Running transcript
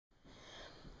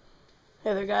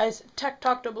Hey there guys, Tech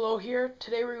Talk Below here.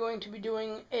 Today we're going to be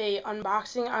doing a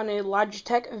unboxing on a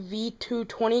Logitech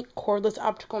V220 cordless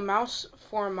optical mouse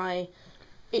for my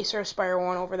Acer Aspire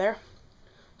 1 over there.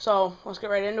 So let's get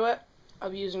right into it.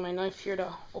 I'll be using my knife here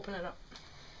to open it up.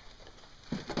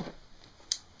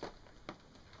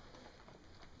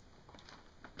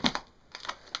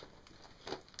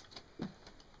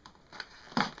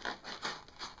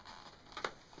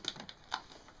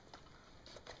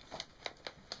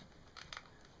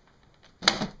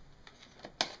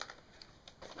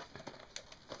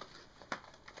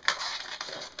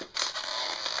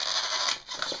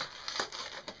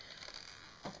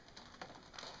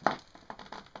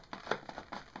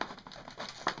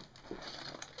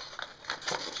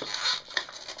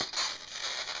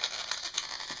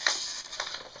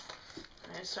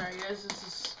 Sorry guys, this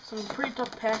is some pretty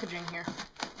tough packaging here.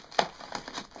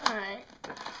 Alright.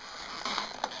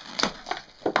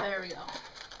 There we go.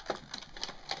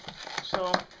 So,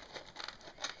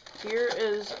 here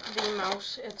is the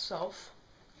mouse itself.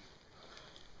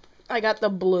 I got the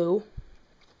blue.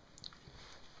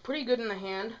 Pretty good in the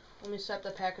hand. Let me set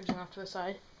the packaging off to the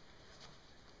side.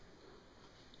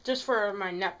 Just for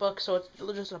my netbook, so it's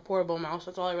just a portable mouse.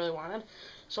 That's all I really wanted.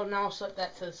 So now I'll set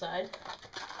that to the side.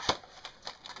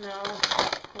 Now,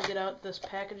 we'll get out this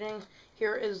packaging.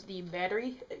 Here is the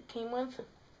battery it came with.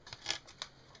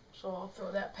 So I'll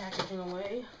throw that packaging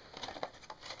away.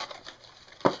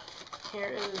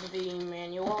 Here is the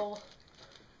manual.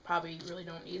 Probably really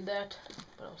don't need that,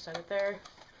 but I'll set it there.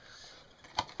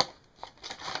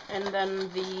 And then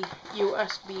the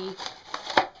USB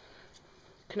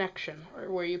connection,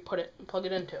 or where you put it, plug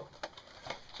it into.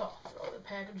 So I'll throw the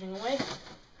packaging away.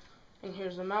 And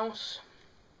here's the mouse.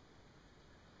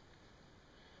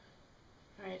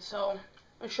 Alright, so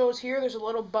it shows here there's a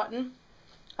little button.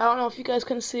 I don't know if you guys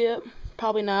can see it,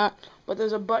 probably not, but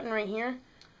there's a button right here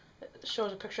that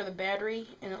shows a picture of the battery,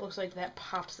 and it looks like that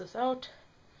pops this out.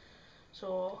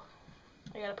 So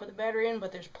I gotta put the battery in,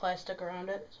 but there's plastic around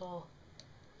it, so I'll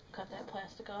cut that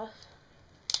plastic off.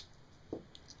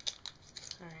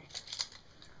 Alright,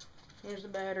 here's the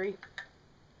battery.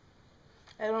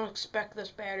 I don't expect this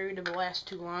battery to last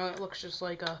too long. It looks just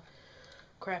like a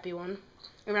crappy one.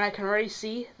 I mean, I can already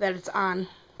see that it's on,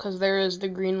 because there is the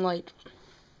green light.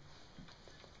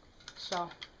 So,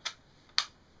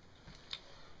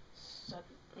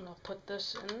 I'll put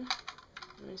this in.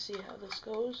 Let me see how this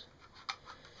goes.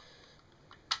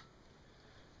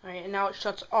 Alright, and now it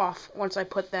shuts off once I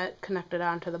put that connected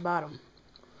onto the bottom.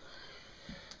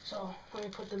 So, let me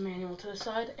put the manual to the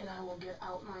side, and I will get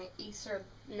out my Acer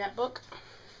netbook,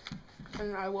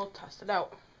 and I will test it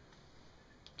out.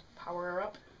 Power her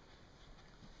up.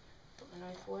 Put my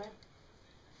knife away.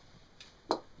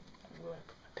 I'm going to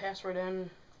put my password in.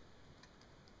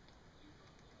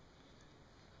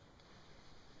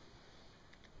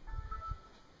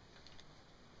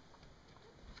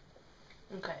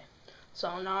 Okay,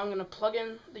 so now I'm going to plug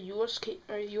in the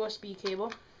USB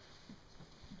cable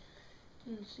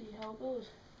and see how it goes.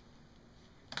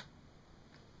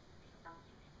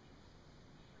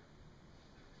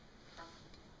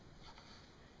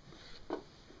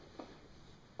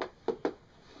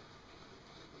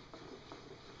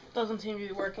 Doesn't seem to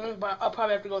be working, but I'll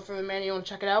probably have to go through the manual and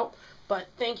check it out. But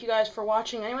thank you guys for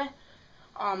watching anyway.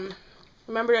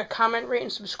 Remember to comment, rate,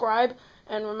 and subscribe.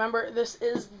 And remember, this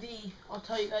is I'll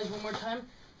tell you guys one more time,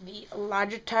 the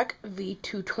Logitech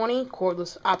V220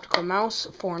 cordless optical mouse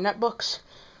for netbooks.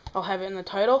 I'll have it in the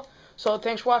title. So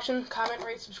thanks for watching, comment,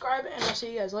 rate, subscribe, and I'll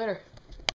see you guys later.